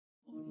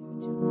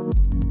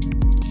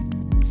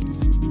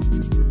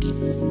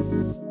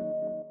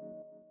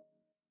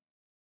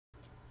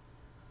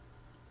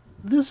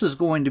This is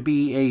going to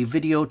be a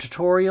video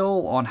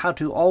tutorial on how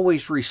to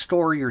always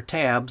restore your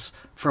tabs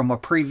from a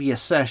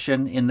previous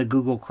session in the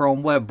Google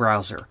Chrome web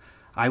browser.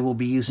 I will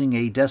be using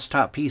a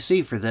desktop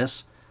PC for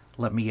this.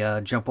 Let me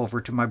jump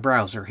over to my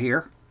browser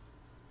here.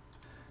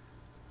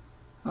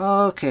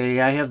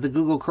 Okay, I have the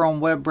Google Chrome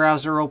web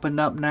browser opened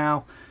up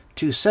now.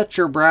 To set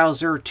your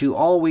browser to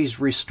always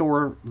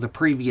restore the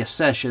previous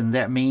session,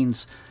 that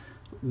means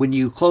when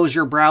you close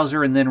your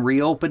browser and then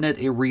reopen it,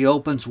 it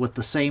reopens with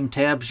the same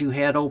tabs you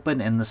had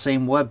open and the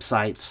same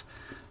websites.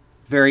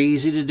 Very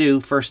easy to do.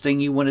 First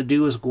thing you want to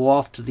do is go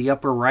off to the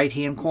upper right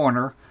hand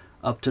corner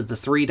up to the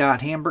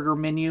three-dot hamburger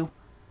menu,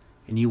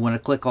 and you want to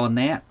click on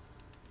that.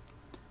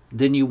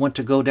 Then you want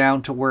to go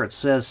down to where it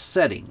says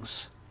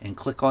Settings and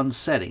click on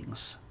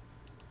Settings.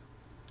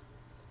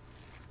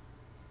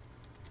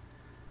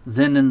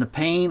 Then in the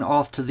pane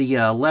off to the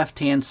left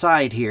hand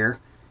side here,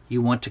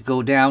 you want to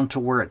go down to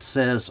where it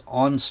says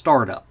On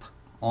Startup.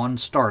 On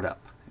Startup.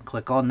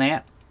 Click on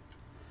that.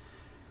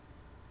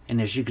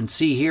 And as you can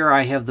see here,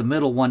 I have the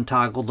middle one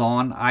toggled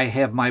on. I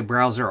have my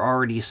browser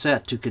already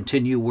set to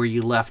continue where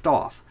you left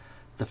off.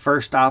 The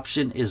first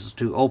option is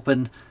to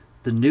open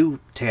the new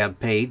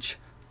tab page.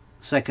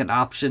 Second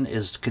option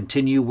is to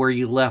continue where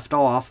you left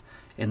off.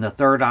 And the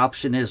third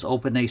option is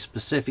open a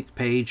specific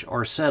page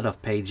or set of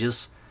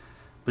pages.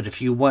 But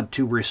if you want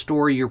to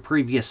restore your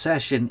previous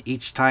session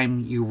each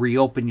time you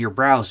reopen your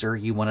browser,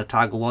 you want to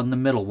toggle on the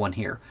middle one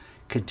here.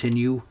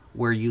 Continue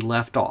where you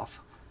left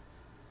off.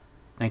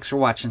 Thanks for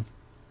watching.